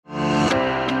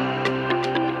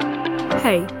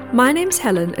Hey, my name's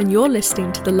Helen and you're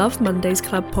listening to the Love Mondays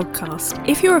Club podcast.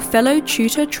 If you're a fellow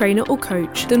tutor, trainer or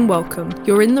coach, then welcome,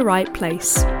 you're in the right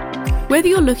place. Whether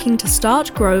you're looking to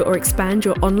start, grow or expand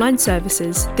your online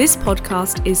services, this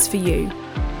podcast is for you.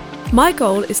 My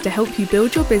goal is to help you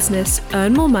build your business,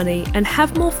 earn more money and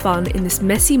have more fun in this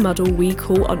messy muddle we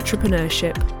call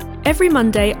entrepreneurship. Every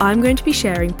Monday, I'm going to be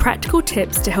sharing practical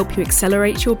tips to help you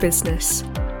accelerate your business.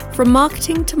 From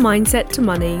marketing to mindset to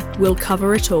money, we'll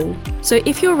cover it all. So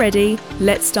if you're ready,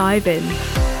 let's dive in.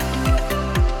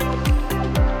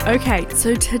 Okay,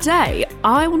 so today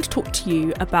I want to talk to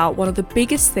you about one of the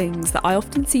biggest things that I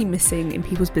often see missing in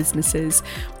people's businesses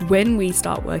when we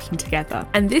start working together.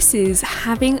 And this is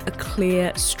having a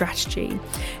clear strategy.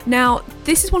 Now,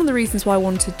 this is one of the reasons why I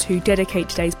wanted to dedicate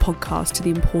today's podcast to the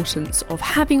importance of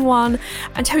having one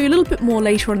and tell you a little bit more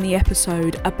later on in the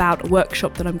episode about a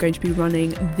workshop that I'm going to be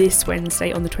running this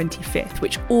Wednesday on the 25th,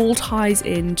 which all ties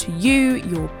into you,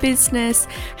 your business,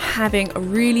 having a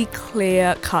really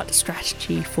clear-cut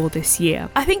strategy for this year.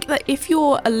 I think that if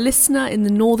you're a listener in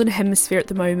the Northern Hemisphere at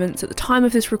the moment, at the time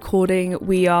of this recording,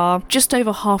 we are just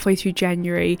over halfway through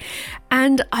January.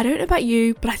 And I don't know about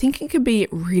you, but I think it can be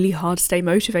really hard to stay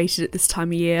motivated at this time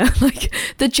of year. Like,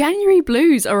 the January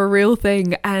blues are a real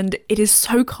thing and it is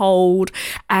so cold.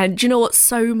 And do you know what?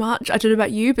 So much, I don't know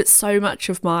about you, but so much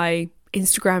of my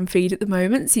Instagram feed at the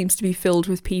moment seems to be filled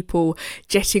with people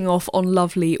jetting off on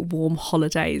lovely warm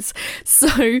holidays.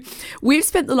 So we've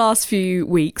spent the last few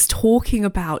weeks talking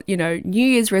about, New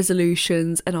Year's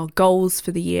resolutions and our goals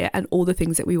for the year and all the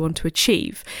things that we want to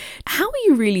achieve. How are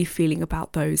you really feeling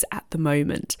about those at the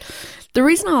moment? The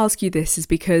reason I ask you this is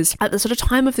because at the sort of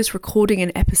time of this recording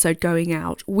and episode going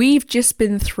out, we've just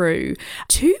been through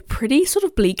two pretty sort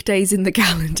of bleak days in the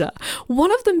calendar.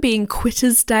 One of them being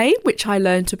Quitter's Day, which I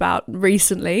learnt about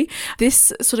recently.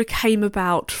 This sort of came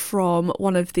about from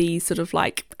one of the sort of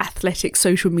like athletic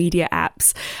social media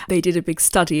apps. They did a big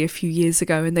study a few years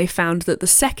ago and they found that the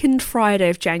second Friday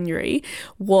of January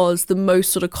was the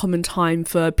most sort of common time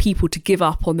for people to give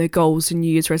up on their goals and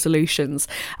New Year's resolutions,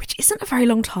 which isn't a very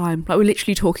long time. Like, we're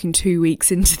literally talking 2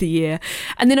 weeks into the year.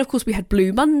 And then of course we had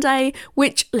Blue Monday,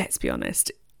 which, let's be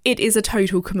honest, it is a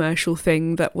total commercial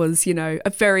thing that was, a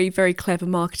very, very clever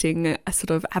marketing, a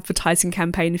sort of advertising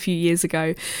campaign a few years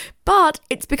ago. But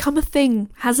it's become a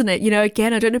thing, hasn't it?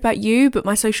 Again, I don't know about you, but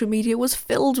my social media was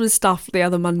filled with stuff the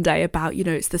other Monday about,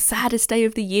 it's the saddest day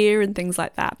of the year and things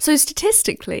like that. So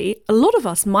statistically, a lot of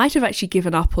us might have actually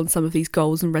given up on some of these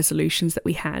goals and resolutions that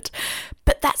we had.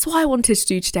 But that's why I wanted to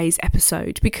do today's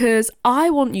episode, because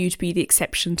I want you to be the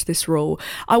exception to this rule.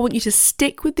 I want you to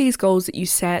stick with these goals that you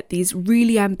set, these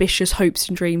really ambitious hopes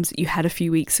and dreams that you had a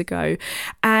few weeks ago.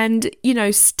 And,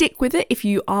 stick with it if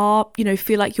you are,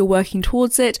 feel like you're working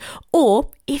towards it. Or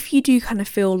if you do kind of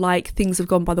feel like things have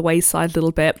gone by the wayside a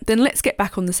little bit, then let's get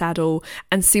back on the saddle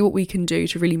and see what we can do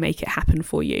to really make it happen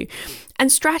for you. And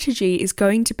strategy is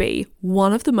going to be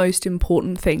one of the most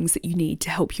important things that you need to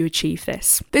help you achieve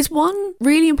this. There's one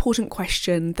really important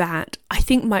question that I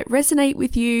think might resonate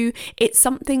with you. It's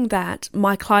something that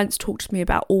my clients talk to me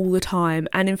about all the time.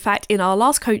 And in fact, in our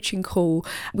last coaching call,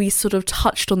 we sort of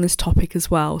touched on this topic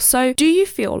as well. So do you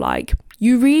feel like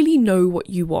you really know what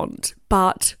you want,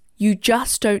 but you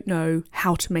just don't know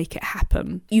how to make it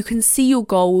happen? You can see your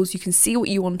goals, you can see what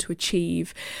you want to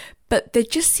achieve, but there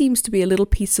just seems to be a little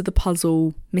piece of the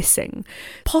puzzle missing.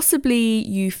 Possibly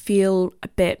you feel a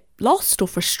bit lost or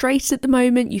frustrated at the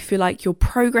moment. You feel like your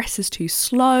progress is too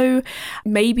slow.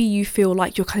 Maybe you feel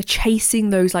like you're kind of chasing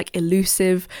those like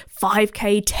elusive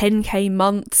 5k, 10k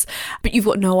months, but you've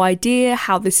got no idea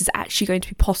how this is actually going to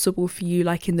be possible for you,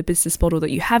 like in the business model that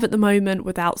you have at the moment,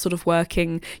 without sort of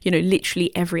working,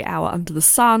 literally every hour under the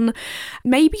sun.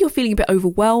 Maybe you're feeling a bit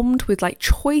overwhelmed with like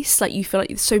choice, like you feel like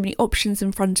there's so many options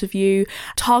in front of you.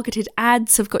 Targeted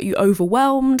ads have got you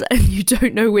overwhelmed and you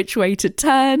don't know which way to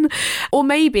turn. Or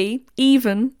maybe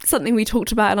even something we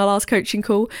talked about in our last coaching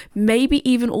call, maybe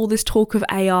even all this talk of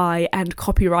AI and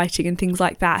copywriting and things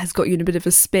like that has got you in a bit of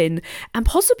a spin. And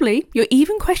possibly you're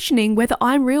even questioning whether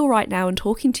I'm real right now and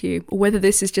talking to you, or whether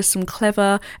this is just some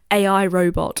clever AI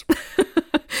robot.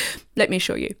 Let me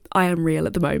assure you, I am real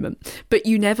at the moment. But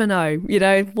you never know,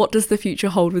 what does the future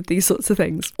hold with these sorts of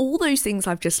things? All those things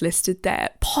I've just listed there,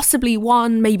 possibly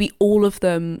one, maybe all of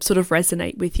them sort of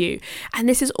resonate with you. And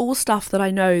this is all stuff that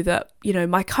I know that,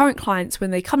 my current clients,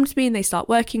 when they come to me and they start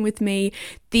working with me,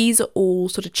 these are all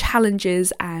sort of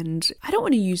challenges and I don't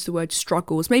want to use the word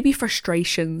struggles, maybe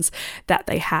frustrations that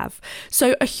they have.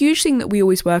 So a huge thing that we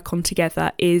always work on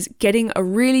together is getting a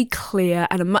really clear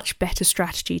and a much better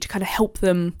strategy to kind of help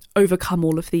them overcome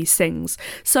all of these things.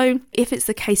 So if it's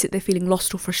the case that they're feeling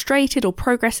lost or frustrated or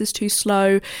progress is too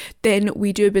slow, then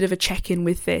we do a bit of a check-in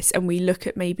with this and we look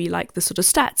at maybe like the sort of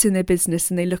stats in their business,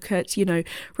 and they look at,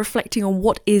 reflecting on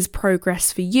what is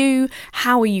progress for you,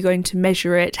 how are you going to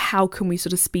measure it, how can we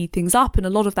sort of speed things up, and a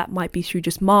lot of that might be through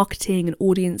just marketing and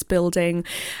audience building.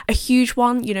 A huge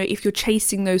one, if you're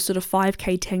chasing those sort of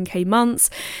 5k 10k months,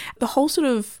 the whole sort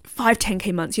of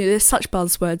 5-10k months, there's such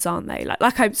buzzwords, aren't they?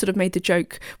 Like I sort of made the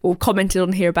joke or commented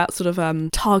on here about sort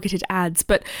of targeted ads,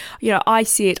 but I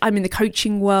see it, I'm in the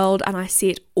coaching world and I see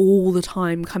it all the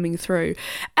time coming through.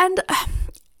 And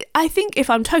I think, if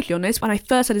I'm totally honest, when I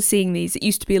first started seeing these, it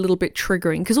used to be a little bit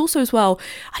triggering, because also as well,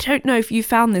 I don't know if you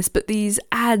found this, but these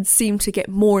ads seem to get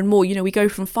more and more. We go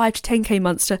from 5 to 10k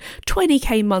months to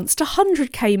 20k months to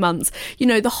 100k months.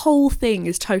 The whole thing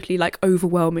is totally like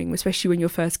overwhelming, especially when you're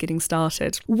first getting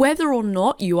started. Whether or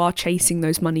not you are chasing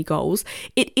those money goals,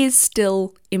 it is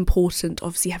still important,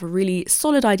 obviously, have a really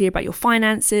solid idea about your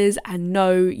finances and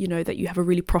know that you have a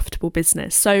really profitable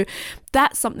business. So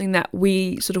that's something that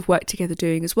we sort of work together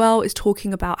doing as well, is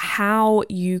talking about how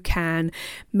you can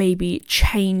maybe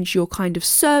change your kind of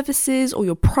services or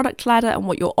your product ladder and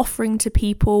what you're offering to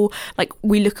people. Like,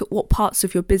 we look at what parts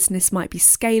of your business might be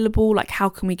scalable, like how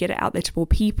can we get it out there to more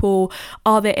people?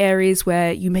 Are there areas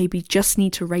where you maybe just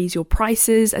need to raise your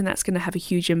prices, and that's going to have a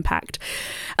huge impact?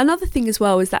 Another thing as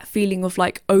well is that feeling of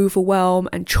like overwhelm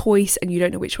and choice, and you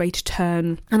don't know which way to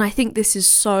turn. And I think this is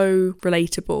so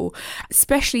relatable,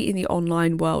 especially in the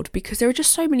online world, because there are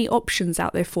just so many options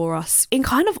out there for us in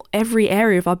kind of every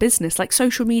area of our business, like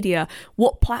social media.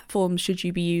 What platforms should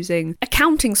you be using?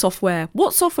 Accounting software.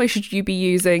 What software should you be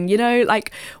using?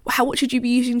 What should you be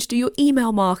using to do your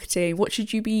email marketing? What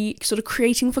should you be sort of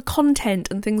creating for content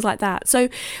and things like that? So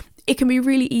it can be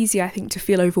really easy, I think, to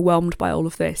feel overwhelmed by all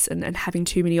of this and having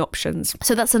too many options.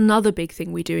 So that's another big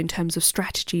thing we do in terms of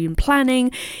strategy and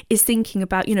planning, is thinking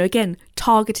about, again,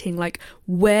 targeting, like,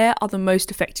 where are the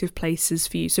most effective places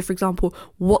for you? So, for example,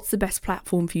 what's the best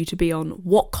platform for you to be on?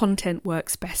 What content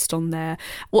works best on there?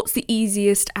 What's the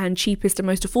easiest and cheapest and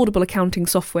most affordable accounting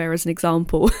software, as an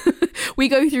example? We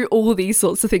go through all these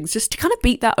sorts of things just to kind of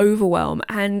beat that overwhelm.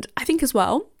 And I think as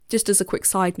well, just as a quick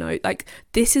side note, like,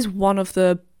 this is one of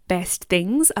the best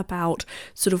things about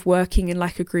sort of working in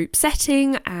like a group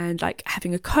setting and like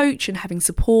having a coach and having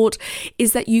support,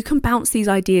 is that you can bounce these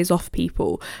ideas off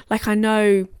people. Like, I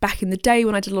know back in the day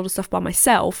when I did a lot of stuff by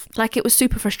myself, like, it was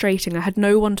super frustrating. I had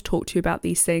no one to talk to about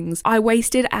these things. I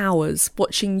wasted hours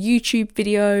watching YouTube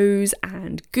videos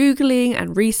and Googling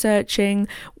and researching,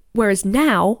 whereas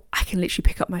now I can literally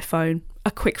pick up my phone, a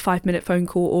quick 5-minute phone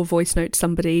call or voice note to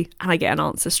somebody, and I get an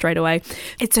answer straight away.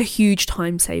 It's a huge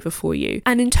time saver for you.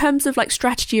 And in terms of like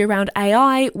strategy around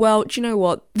AI, well, do you know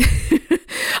what?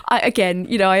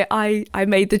 I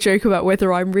made the joke about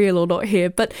whether I'm real or not here,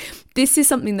 but this is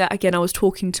something that, again, I was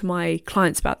talking to my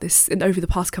clients about this over the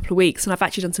past couple of weeks, and I've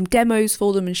actually done some demos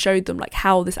for them and showed them like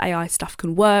how this AI stuff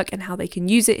can work and how they can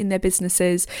use it in their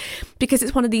businesses, because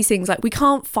it's one of these things, like, we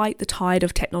can't fight the tide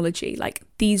of technology. Like,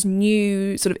 these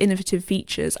new sort of innovative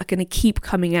features are going to keep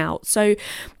coming out. So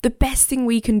the best thing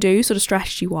we can do sort of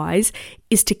strategy wise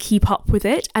is to keep up with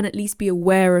it and at least be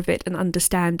aware of it and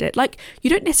understand it. Like, you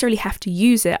don't necessarily have to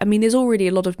use it. I mean, there's already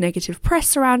a lot of negative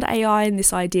press around AI and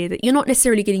this idea that you're not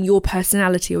necessarily getting your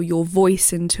personality or your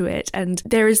voice into it. And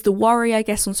there is the worry, I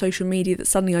guess, on social media that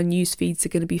suddenly our news feeds are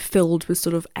going to be filled with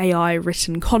sort of AI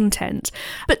written content.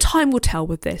 But time will tell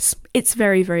with this. It's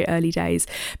very, very early days.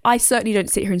 I certainly don't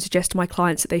sit here and suggest to my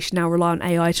clients that they should now rely on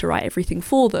AI to write everything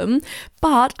for them.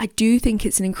 But I do think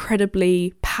it's an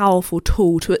incredibly powerful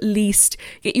tool to at least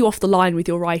get you off the line with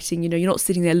your writing. You're not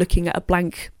sitting there looking at a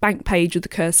blank page with the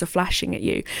cursor flashing at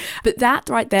you. But that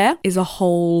right there is a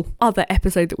whole other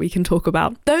episode that we can talk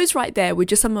about. Those right there were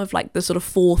just some of like the sort of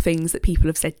 4 things that people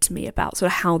have said to me about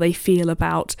sort of how they feel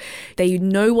about, they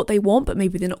know what they want, but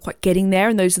maybe they're not quite getting there.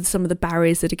 And those are some of the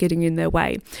barriers that are getting in their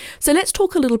way. So let's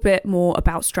talk a little bit more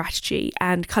about strategy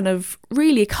and kind of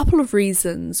really a couple of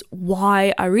reasons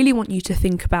why I really want you to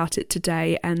think about it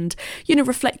today and,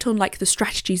 reflect on like the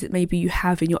strategies that maybe you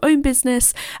have in your own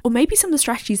business, or maybe some of the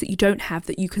strategies that you don't have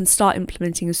that you can start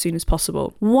implementing as soon as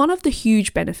possible. One of the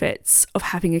huge benefits of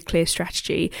having a clear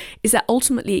strategy is that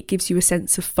ultimately it gives you a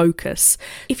sense of focus.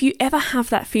 If you ever have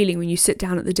that feeling when you sit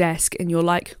down at the desk and you're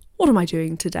like, what am I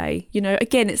doing today?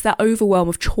 Again, it's that overwhelm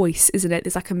of choice, isn't it?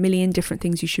 There's like a million different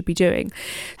things you should be doing.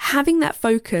 Having that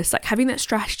focus, like having that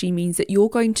strategy, means that you're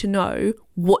going to know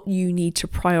what you need to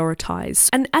prioritize.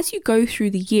 And as you go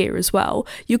through the year as well,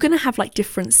 you're going to have like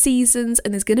different seasons,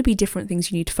 and there's going to be different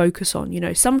things you need to focus on.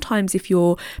 Sometimes if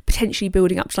you're potentially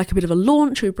building up to like a bit of a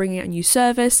launch or you're bringing out a new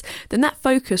service, then that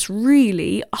focus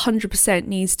really 100%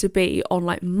 needs to be on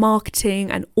like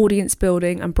marketing and audience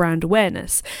building and brand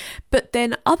awareness. But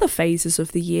then other phases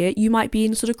of the year, you might be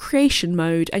in sort of creation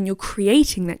mode and you're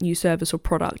creating that new service or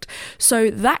product.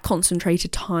 So that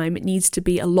concentrated time, it needs to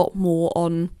be a lot more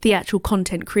on the actual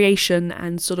content creation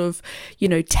and sort of,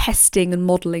 testing and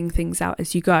modeling things out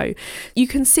as you go. You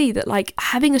can see that like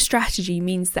having a strategy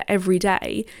means that every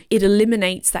day it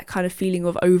eliminates that kind of feeling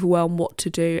of overwhelm, what to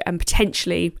do, and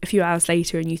potentially a few hours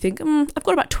later and you think, I've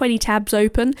got about 20 tabs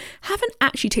open, haven't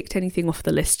actually ticked anything off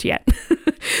the list yet.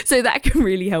 So that can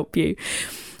really help you.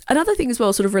 Another thing as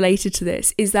well, sort of related to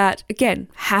this, is that, again,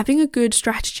 having a good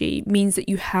strategy means that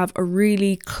you have a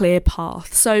really clear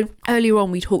path. So earlier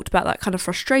on, we talked about that kind of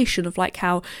frustration of like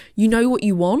how you know what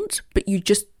you want, but you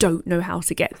just don't know how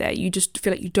to get there. You just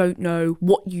feel like you don't know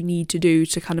what you need to do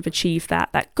to kind of achieve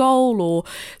that goal or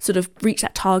sort of reach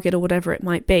that target or whatever it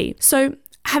might be. So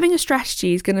having a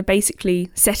strategy is going to basically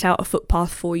set out a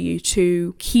footpath for you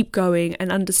to keep going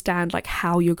and understand like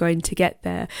how you're going to get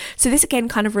there. So this again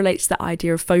kind of relates to that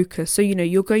idea of focus. So,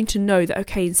 you're going to know that,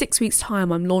 okay, in 6 weeks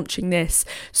time, I'm launching this.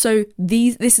 So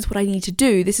this is what I need to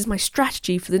do. This is my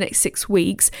strategy for the next 6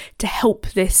 weeks to help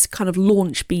this kind of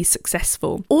launch be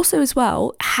successful. Also as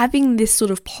well, having this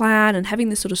sort of plan and having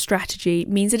this sort of strategy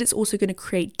means that it's also going to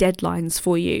create deadlines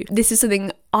for you. This is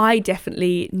something I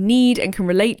definitely need and can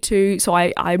relate to. So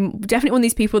I'm definitely one of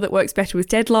these people that works better with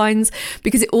deadlines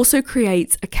because it also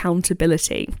creates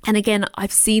accountability. And again,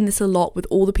 I've seen this a lot with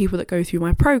all the people that go through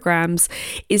my programs,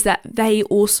 is that they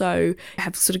also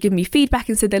have sort of given me feedback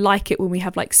and said they like it when we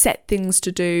have like set things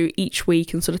to do each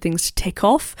week and sort of things to tick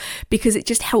off, because it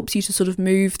just helps you to sort of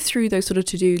move through those sort of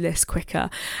to-do lists quicker.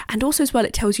 And also as well,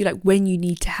 it tells you like when you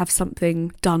need to have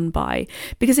something done by,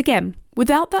 because again,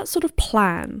 without that sort of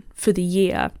plan for the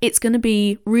year, it's going to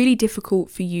be really difficult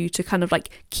for you to kind of like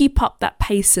keep up that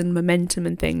pace and momentum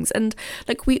and things. And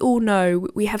like we all know,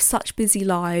 we have such busy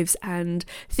lives and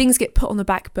things get put on the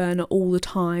back burner all the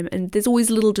time. And there's always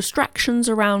little distractions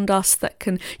around us that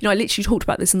can, I literally talked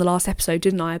about this in the last episode,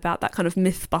 didn't I? About that kind of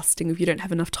myth busting of you don't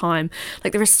have enough time.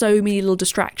 Like there are so many little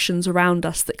distractions around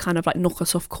us that kind of like knock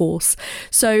us off course.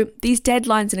 So these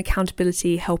deadlines and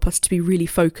accountability help us to be really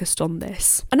focused on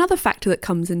this. Another factor that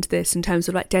comes into this in terms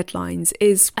of like deadlines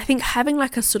is I think having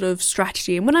like a sort of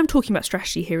strategy. And when I'm talking about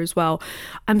strategy here as well,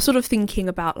 I'm sort of thinking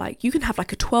about like you can have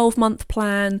like a 12-month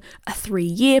plan, a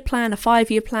 3-year plan, a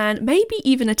 5-year plan, maybe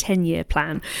even a 10-year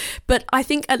plan. But I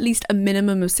think at least a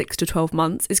minimum of 6 to 12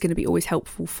 months is going to be always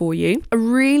helpful for you. A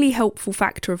really helpful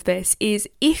factor of this is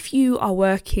if you are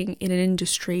working in an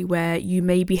industry where you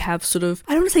maybe have sort of,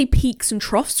 I don't want to say peaks and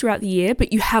troughs throughout the year,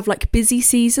 but you have like busy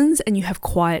seasons and you have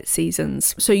quiet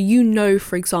seasons. So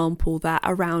for example, that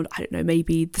around, I don't know,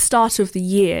 maybe the start of the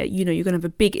year, you're going to have a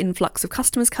big influx of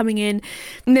customers coming in,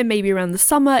 and then maybe around the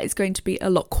summer, it's going to be a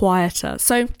lot quieter.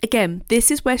 So again,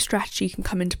 this is where strategy can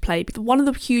come into play. But one of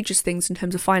the hugest things in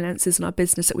terms of finances in our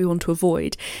business that we want to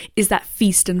avoid is that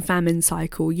feast and famine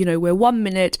cycle, where 1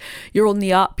 minute you're on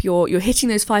the up, you're hitting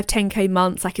those 5-10K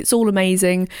months, like it's all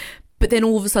amazing. But then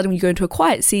all of a sudden you go into a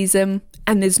quiet season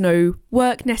and there's no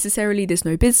work necessarily, there's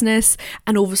no business,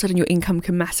 and all of a sudden your income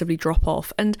can massively drop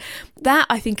off. And that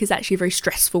I think is actually a very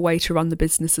stressful way to run the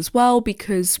business as well,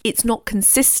 because it's not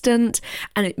consistent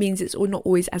and it means it's not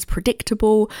always as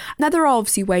predictable. Now there are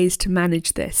obviously ways to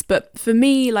manage this, but for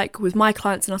me, like with my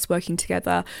clients and us working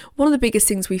together, one of the biggest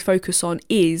things we focus on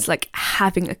is like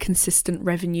having a consistent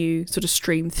revenue sort of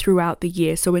stream throughout the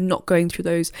year, so we're not going through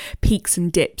those peaks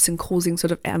and dips and causing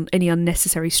sort of any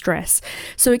unnecessary stress.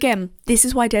 So again, this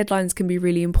is why deadlines can be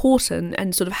really important,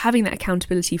 and sort of having that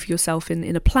accountability for yourself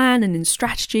in a plan and in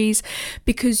strategies,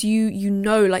 because you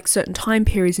know like certain time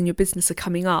periods in your business are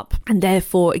coming up, and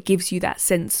therefore it gives you that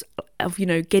sense of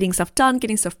getting stuff done,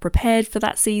 getting stuff prepared for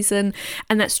that season,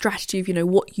 and that strategy of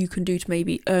what you can do to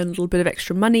maybe earn a little bit of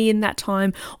extra money in that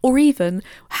time, or even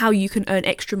how you can earn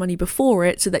extra money before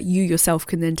it so that you yourself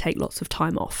can then take lots of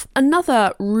time off.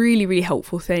 Another really, really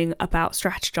helpful thing about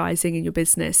strategizing in your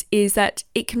business is that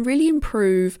it can really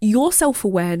improve your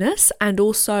self-awareness and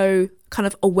also kind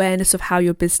of awareness of how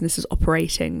your business is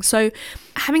operating. So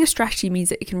having a strategy means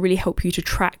that it can really help you to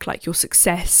track like your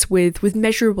success with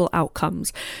measurable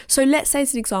outcomes. So let's say,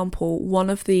 as an example, one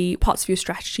of the parts of your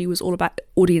strategy was all about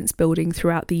audience building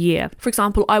throughout the year. For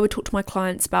example, I would talk to my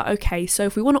clients about, okay, so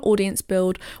if we want to audience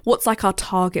build, what's like our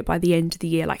target by the end of the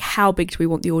year? Like, how big do we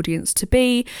want the audience to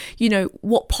be? You know,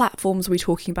 what platforms are we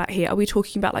talking about here? Are we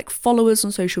talking about like followers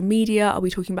on social media? Are we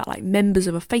talking about like members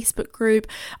of a Facebook group?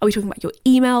 Are we talking about your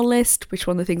email list, which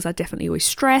one of the things I definitely always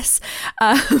stress?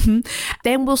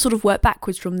 Then we'll sort of work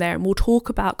backwards from there, and we'll talk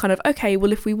about kind of, okay,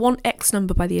 well, if we want X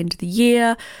number by the end of the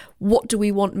year, what do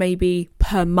we want maybe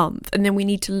per month? And then we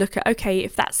need to look at, okay,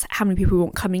 if that's how many people we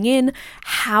want coming in,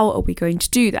 how are we going to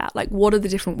do that? Like, what are the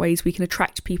different ways we can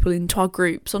attract people into our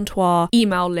groups, onto our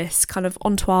email lists, kind of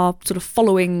onto our sort of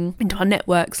following, into our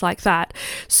networks like that.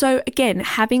 So again,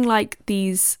 having like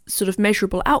these sort of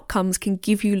measurable outcomes can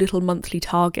give you little monthly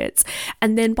targets.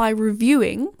 And then by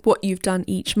reviewing what you've done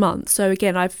each month. So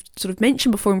again, I've sort of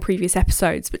mentioned before in previous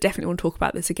episodes, but definitely want to talk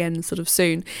about this again sort of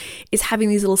soon, is having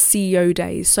these little CEO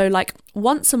days. So like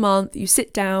once a month, you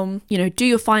sit down, you know, do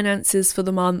your finances for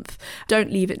the month. Don't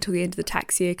leave it until the end of the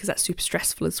tax year because that's super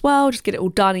stressful as well. Just get it all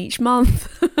done each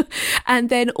month. And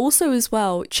then also as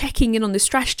well, checking in on the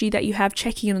strategy that you have,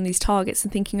 checking in on these targets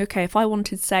and thinking, okay, if I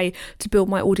wanted, say, to build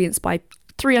my audience by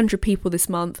 300 people this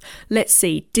month, let's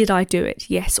see, did I do it?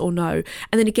 Yes or no?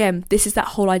 And then again, this is that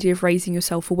whole idea of raising your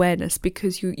self-awareness,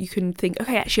 because you can think,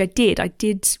 okay, actually I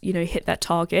did, you know, hit that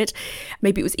target.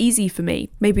 Maybe it was easy for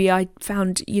me. Maybe I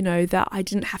found, you know, that I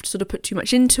didn't have to sort of put too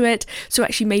much into it. So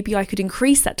actually maybe I could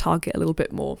increase that target a little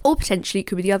bit more. Or potentially it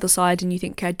could be the other side and you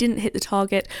think, okay, I didn't hit the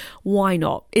target. Why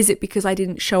not? Is it because I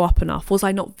didn't show up enough? Was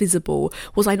I not visible?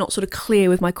 Was I not sort of clear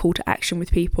with my call to action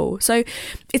with people? So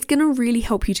it's going to really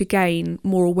help you to gain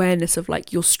more awareness of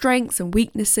like your strengths and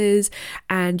weaknesses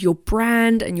and your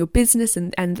brand and your business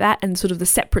and that, and sort of the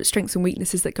separate strengths and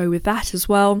weaknesses that go with that as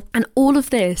well. And all of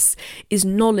this is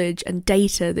knowledge and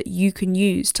data that you can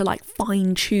use to like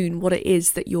fine tune what it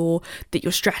is that your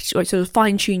strategy, or sort of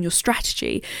fine tune your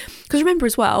strategy. Because remember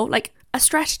as well, like, a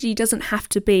strategy doesn't have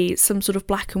to be some sort of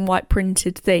black and white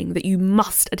printed thing that you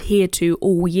must adhere to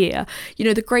all year. You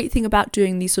know, the great thing about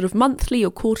doing these sort of monthly or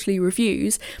quarterly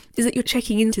reviews is that you're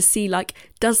checking in to see, like,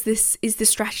 is this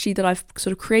strategy that I've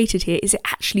sort of created here, is it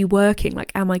actually working?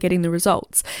 Like, am I getting the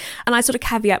results? And I sort of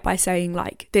caveat by saying,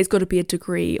 like, there's got to be a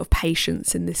degree of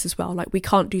patience in this as well. Like, we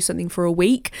can't do something for a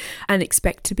week and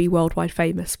expect to be worldwide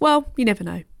famous. Well, you never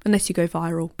know, unless you go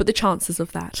viral, but the chances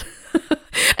of that.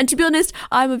 And to be honest,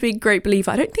 I'm a big, great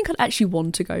believer. I don't think I'd actually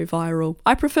want to go viral.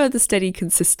 I prefer the steady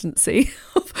consistency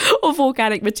of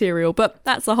organic material, but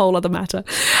that's a whole other matter.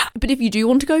 But if you do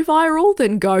want to go viral,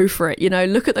 then go for it. You know,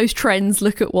 look at those trends,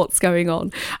 look at what's going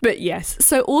on. But yes,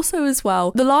 so also as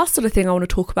well, the last sort of thing I want to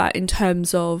talk about in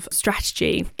terms of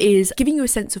strategy is giving you a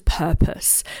sense of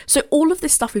purpose. So all of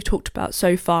this stuff we've talked about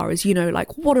so far is, you know,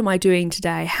 like, what am I doing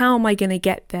today? How am I going to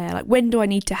get there? Like, when do I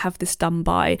need to have this done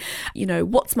by? You know,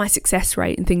 what's my success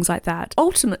rate and things like that.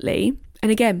 Ultimately, and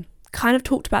again, kind of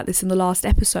talked about this in the last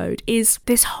episode, is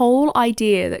this whole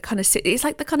idea that kind of it's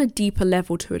like the kind of deeper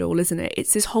level to it all, isn't it?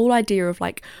 It's this whole idea of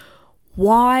like,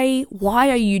 why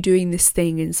are you doing this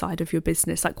thing inside of your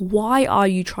business? Like, why are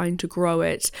you trying to grow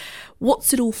it?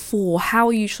 What's it all for? How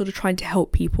are you sort of trying to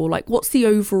help people? Like, what's the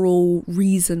overall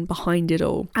reason behind it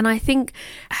all? And I think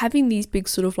having these big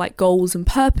sort of like goals and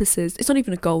purposes, it's not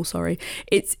even a goal, sorry.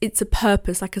 It's a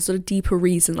purpose, like a sort of deeper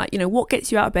reason. Like, you know, what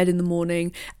gets you out of bed in the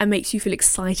morning and makes you feel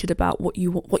excited about what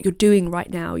you're doing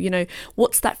right now? You know,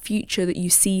 what's that future that you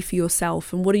see for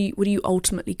yourself? And what are you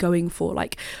ultimately going for?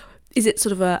 Like, is it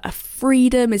sort of a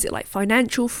freedom? Is it like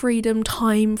financial freedom,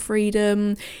 time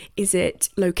freedom? Is it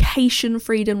location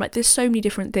freedom? Like, there's so many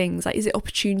different things. Like, is it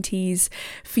opportunities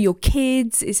for your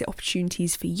kids? Is it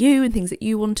opportunities for you and things that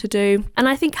you want to do? And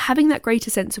I think having that greater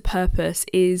sense of purpose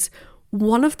is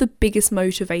one of the biggest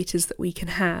motivators that we can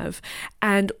have,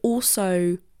 and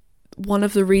also one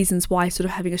of the reasons why sort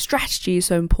of having a strategy is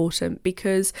so important.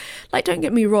 Because, like, don't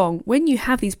get me wrong, when you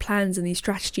have these plans and these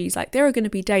strategies, like, there are going to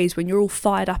be days when you're all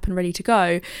fired up and ready to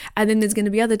go, and then there's going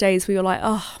to be other days where you're like,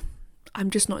 oh, I'm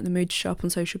just not in the mood to show up on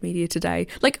social media today.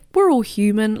 Like, we're all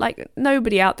human. Like,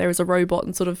 nobody out there is a robot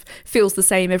and sort of feels the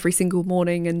same every single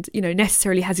morning and, you know,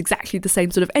 necessarily has exactly the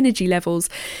same sort of energy levels.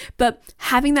 But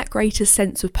having that greater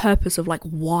sense of purpose of like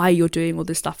why you're doing all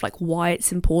this stuff, like why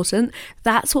it's important,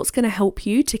 that's what's going to help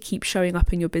you to keep showing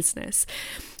up in your business.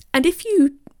 And if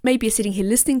you maybe you're sitting here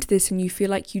listening to this and you feel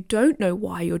like you don't know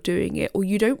why you're doing it, or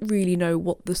you don't really know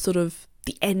what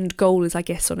the end goal is, I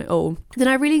guess, on it all, then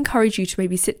I really encourage you to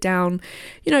maybe sit down,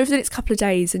 over the next couple of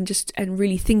days and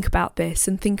really think about this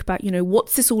and think about,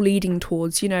 what's this all leading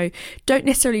towards? Don't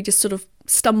necessarily just sort of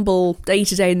stumble day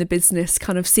to day in the business,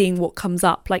 kind of seeing what comes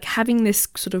up. Like, having this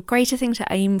sort of greater thing to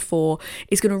aim for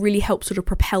is going to really help sort of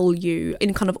propel you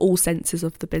in kind of all senses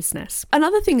of the business.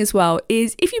 Another thing as well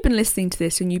is, if you've been listening to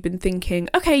this and you've been thinking,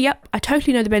 okay, yep, I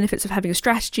totally know the benefits of having a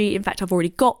strategy. In fact, I've already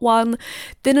got one.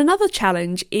 Then another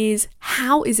challenge is,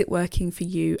 how is it working for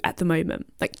you at the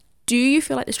moment? Like, do you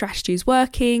feel like the strategy is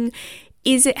working?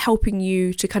 Is it helping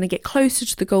you to kind of get closer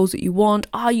to the goals that you want?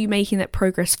 Are you making that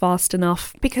progress fast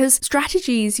enough? Because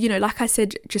strategies, like I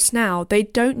said just now, they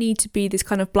don't need to be this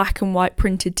kind of black and white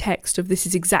printed text of this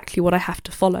is exactly what I have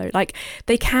to follow. Like,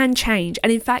 they can change.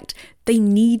 And in fact, they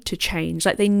need to change.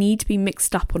 Like, they need to be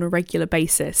mixed up on a regular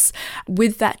basis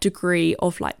with that degree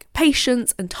of like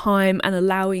patience and time, and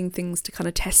allowing things to kind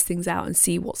of test things out and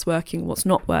see what's working, what's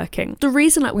not working. The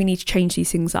reason we need to change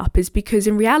these things up is because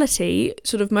in reality,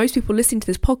 sort of most people listening to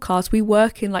this podcast, we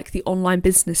work in like the online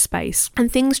business space,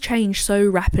 and things change so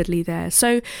rapidly there.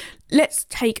 So let's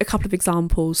take a couple of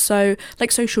examples. So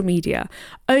like social media,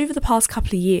 over the past couple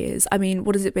of years, I mean,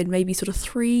 what has it been? Maybe sort of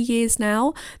 3 years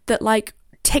now that like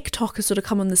TikTok has sort of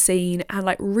come on the scene, and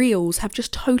like Reels have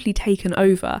just totally taken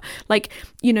over. Like,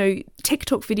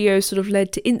 TikTok videos sort of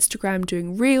led to Instagram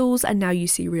doing Reels, and now you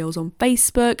see Reels on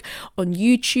Facebook. On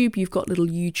YouTube, you've got little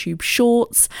YouTube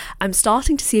shorts. I'm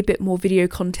starting to see a bit more video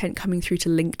content coming through to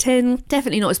LinkedIn.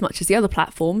 Definitely not as much as the other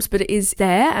platforms, but it is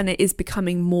there, and it is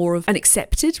becoming more of an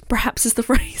accepted, perhaps is the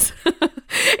phrase.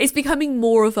 It's becoming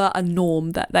more of a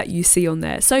norm that you see on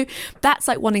there. So that's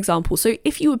like one example. So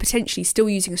if you were potentially still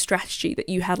using a strategy that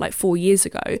you had like 4 years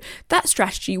ago, that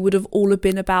strategy would have all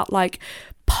been about like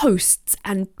posts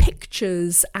and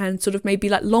pictures and sort of maybe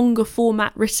like longer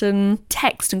format written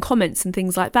text and comments and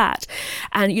things like that,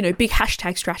 and big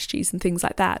hashtag strategies and things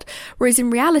like that. Whereas in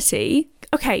reality,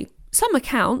 okay, some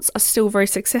accounts are still very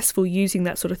successful using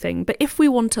that sort of thing, but if we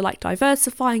want to like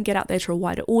diversify and get out there to a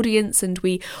wider audience, and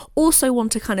we also want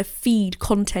to kind of feed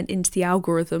content into the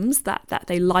algorithms that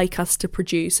they like us to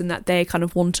produce and that they kind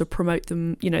of want to promote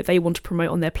them, they want to promote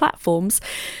on their platforms,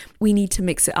 we need to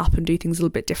mix it up and do things a little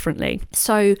bit differently.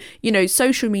 So,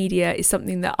 social media is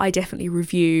something that I definitely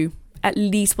review at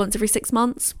least once every 6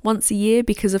 months, once a year,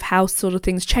 because of how sort of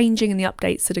things changing and the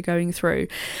updates that are going through.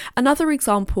 Another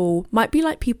example might be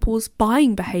like people's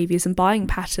buying behaviors and buying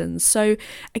patterns. So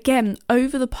again,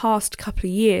 over the past couple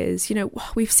of years,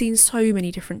 we've seen so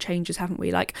many different changes, haven't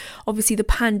we? Like, obviously the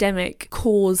pandemic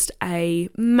caused a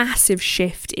massive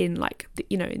shift in like,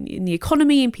 in the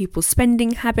economy and people's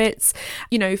spending habits.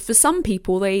 For some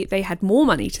people, they had more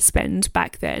money to spend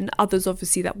back then. Others,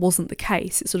 obviously, that wasn't the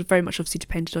case. It sort of very much obviously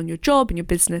depended on your job and your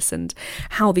business and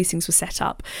how these things were set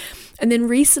up. And then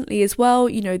recently as well,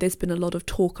 there's been a lot of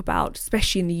talk about,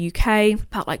 especially in the UK,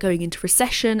 about like going into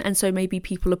recession. And so maybe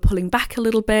people are pulling back a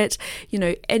little bit,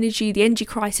 the energy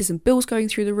crisis and bills going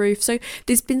through the roof. So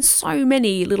there's been so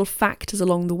many little factors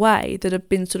along the way that have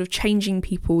been sort of changing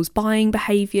people's buying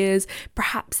behaviors.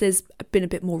 Perhaps there's been a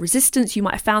bit more resistance. You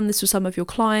might have found this with some of your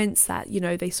clients that,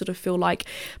 they sort of feel like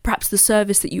perhaps the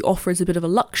service that you offer is a bit of a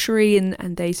luxury,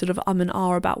 and they sort of and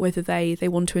ah about whether they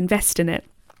want to invest in it.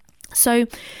 So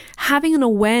having an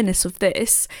awareness of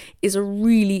this is a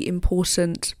really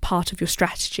important part of your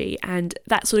strategy. And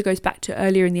that sort of goes back to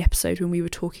earlier in the episode when we were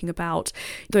talking about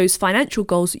those financial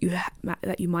goals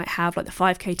that you might have, like the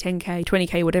 5k, 10k,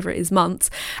 20k, whatever it is months,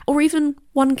 or even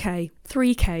 1k,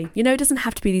 3k. It doesn't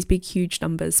have to be these big, huge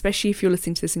numbers, especially if you're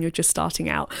listening to this and you're just starting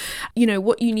out.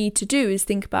 What you need to do is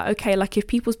think about, okay, like if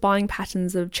people's buying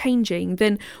patterns are changing,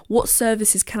 then what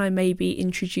services can I maybe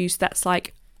introduce that's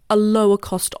like a lower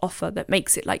cost offer that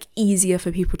makes it like easier for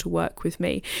people to work with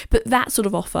me. But that sort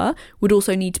of offer would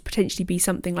also need to potentially be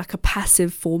something like a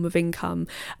passive form of income,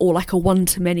 or like a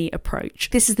one-to-many approach.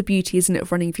 This is the beauty, isn't it,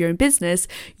 of running for your own business.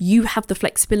 You have the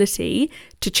flexibility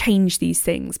to change these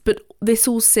things, but this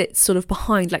all sits sort of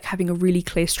behind like having a really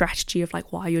clear strategy of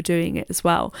like why you're doing it as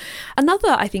well. Another,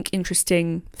 I think,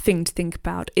 interesting thing to think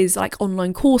about is like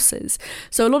online courses.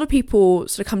 So a lot of people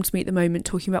sort of come to me at the moment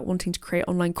talking about wanting to create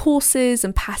online courses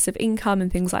and passive income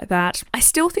and things like that. I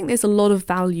still think there's a lot of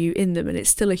value in them, and it's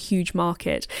still a huge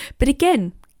market. But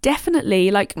again,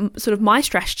 definitely like sort of my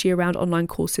strategy around online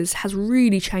courses has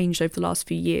really changed over the last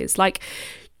few years. Like,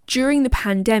 during the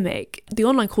pandemic, the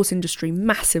online course industry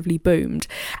massively boomed,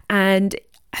 and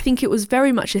I think it was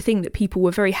very much a thing that people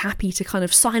were very happy to kind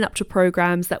of sign up to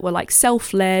programs that were like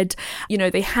self-led. You know,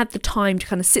 they had the time to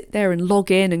kind of sit there and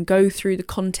log in and go through the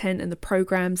content and the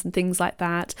programs and things like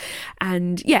that.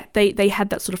 And yeah, they had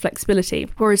that sort of flexibility.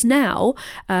 Whereas now,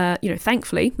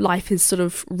 thankfully, life is sort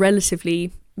of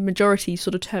relatively majority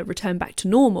sort of return back to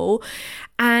normal.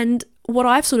 And what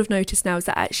I've sort of noticed now is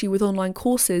that actually with online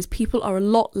courses, people are a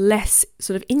lot less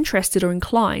sort of interested or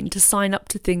inclined to sign up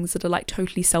to things that are like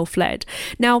totally self-led.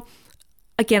 Now,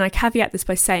 again, I caveat this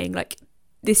by saying like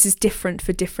this is different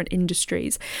for different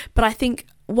industries, but I think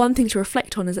one thing to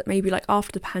reflect on is that maybe like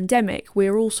after the pandemic,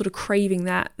 we're all sort of craving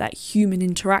that human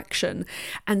interaction.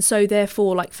 And so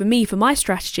therefore, like for me, for my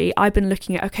strategy, I've been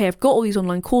looking at, okay, I've got all these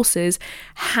online courses.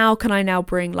 How can I now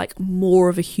bring like more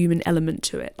of a human element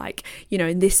to it? Like, you know,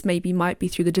 and this maybe might be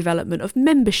through the development of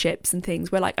memberships and things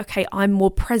where like, okay, I'm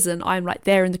more present. I'm like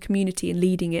there in the community and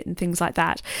leading it and things like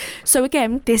that. So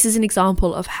again, this is an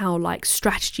example of how like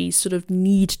strategies sort of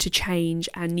need to change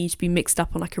and need to be mixed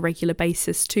up on like a regular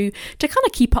basis to kind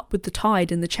of keep up with the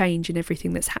tide and the change and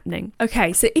everything that's happening.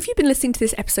 Okay, so if you've been listening to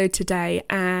this episode today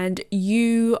and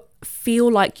you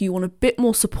feel like you want a bit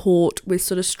more support with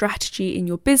sort of strategy in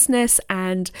your business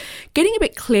and getting a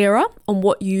bit clearer on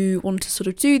what you want to sort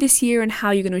of do this year and how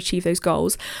you're going to achieve those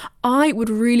goals, I would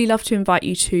really love to invite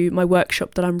you to my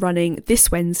workshop that I'm running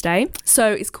this Wednesday.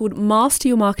 So it's called Master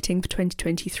Your Marketing for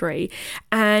 2023.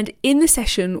 And in the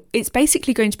session, it's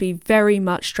basically going to be very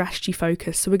much strategy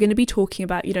focused. So we're going to be talking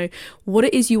about, you know, what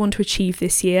it is you want to achieve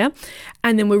this year.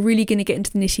 And then we're really going to get into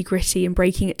the nitty gritty and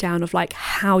breaking it down of like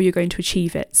how you're going to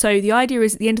achieve it. So the idea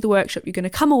is at the end of the workshop, you're going to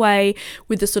come away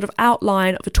with the sort of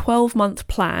outline of a 12-month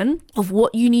plan of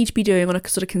what you need to be doing on a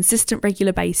sort of consistent,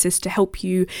 regular basis to help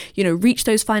you, you know, reach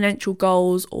those financial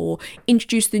goals or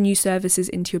introduce the new services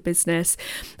into your business.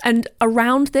 And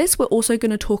around this, we're also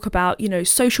going to talk about, you know,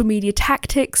 social media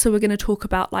tactics. So we're going to talk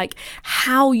about like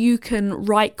how you can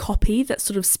write copy that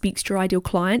sort of speaks to your ideal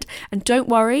client. And don't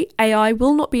worry, AI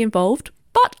will not be involved.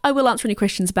 But I will answer any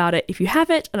questions about it if you have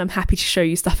it, and I'm happy to show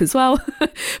you stuff as well.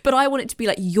 But I want it to be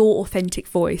like your authentic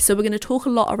voice. So we're going to talk a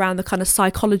lot around the kind of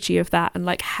psychology of that and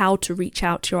like how to reach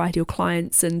out to your ideal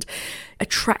clients and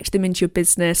attract them into your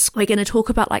business. We're going to talk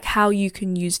about like how you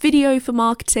can use video for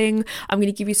marketing. I'm going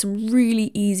to give you some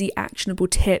really easy, actionable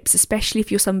tips, especially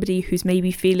if you're somebody who's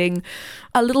maybe feeling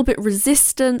a little bit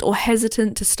resistant or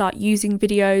hesitant to start using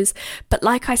videos. But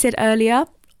like I said earlier,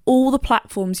 all the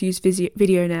platforms use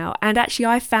video now. And actually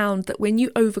I found that when you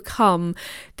overcome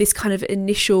this kind of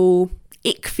initial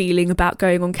ick feeling about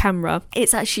going on camera,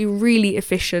 it's actually really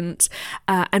efficient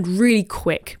and really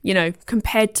quick, you know,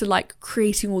 compared to like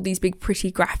creating all these big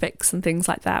pretty graphics and things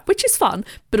like that, which is fun,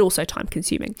 but also time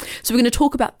consuming. So we're going to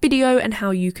talk about video and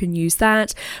how you can use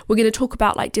that. We're going to talk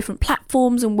about like different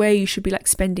platforms and where you should be like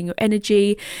spending your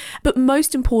energy. But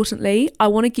most importantly, I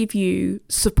want to give you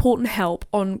support and help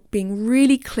on being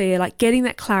really clear, like getting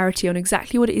that clarity on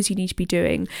exactly what it is you need to be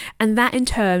doing. And that in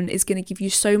turn is going to give you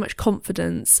so much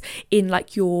confidence in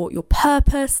like your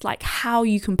purpose, like how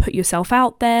you can put yourself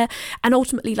out there, and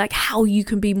ultimately like how you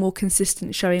can be more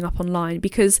consistent showing up online,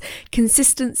 because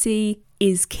consistency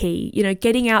is key. You know,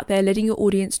 getting out there, letting your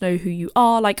audience know who you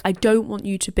are. Like, I don't want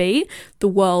you to be the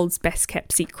world's best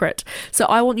kept secret. So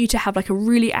I want you to have like a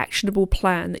really actionable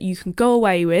plan that you can go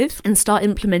away with and start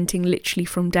implementing literally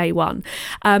from day one.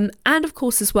 And of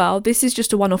course as well, this is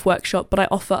just a one-off workshop, but I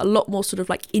offer a lot more sort of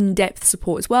like in-depth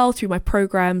support as well through my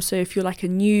program. So if you're like a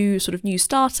new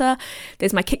starter,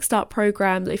 there's my Kickstart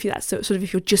program. If that's sort of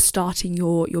if you're just starting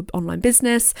your online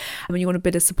business and you want a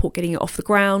bit of support getting it off the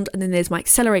ground. And then there's my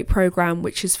Accelerate program,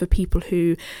 which is for people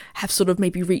who have sort of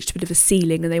maybe reached a bit of a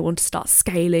ceiling and they want to start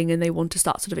scaling and they want to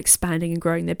start sort of expanding and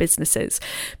growing their businesses.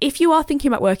 If you are thinking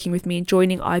about working with me and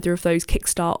joining either of those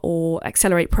Kickstart or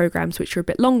Accelerate programs, which are a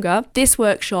bit longer, this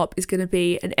workshop is going to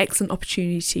be an excellent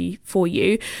opportunity for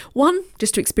you. One,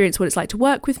 just to experience what it's like to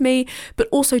work with me, but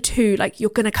also two, like you're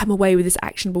going to come away with this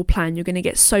actionable plan. You're going to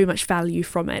get so much value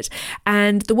from it.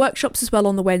 And the workshops as well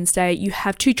on the Wednesday, you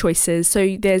have two choices.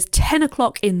 So there's 10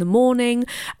 o'clock in the morning,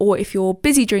 or if you're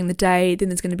busy during the day, then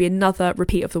there's going to be another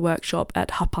repeat of the workshop at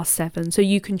 7:30. So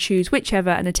you can choose whichever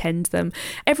and attend them.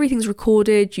 Everything's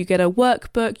recorded. You get a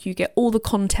workbook. You get all the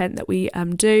content that we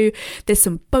do. There's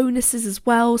some bonuses as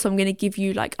well. So I'm going to give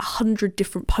you like 100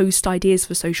 different post ideas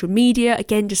for social media,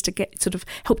 again, just to get sort of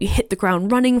help you hit the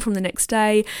ground running from the next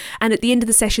day. And at the end of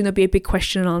the session, there'll be a big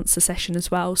question and answer session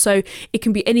as well. So it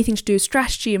can be anything to do with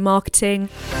strategy and marketing.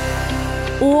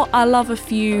 or I love a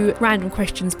few random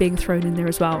questions being thrown in there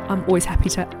as well. I'm always happy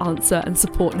to answer and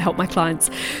support and help my clients.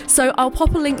 So I'll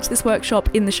pop a link to this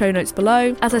workshop in the show notes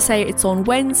below. As I say, it's on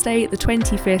Wednesday the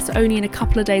 25th, so only in a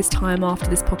couple of days' time after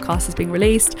this podcast is being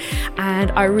released,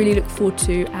 and I really look forward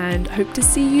to and hope to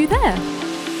see you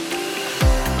there.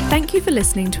 Thank you for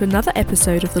listening to another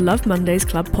episode of the Love Mondays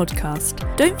Club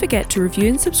podcast. Don't forget to review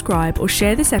and subscribe or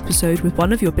share this episode with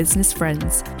one of your business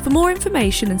friends. For more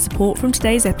information and support from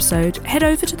today's episode, head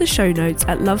over to the show notes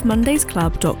at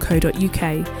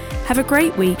lovemondaysclub.co.uk. Have a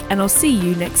great week, and I'll see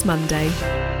you next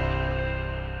Monday.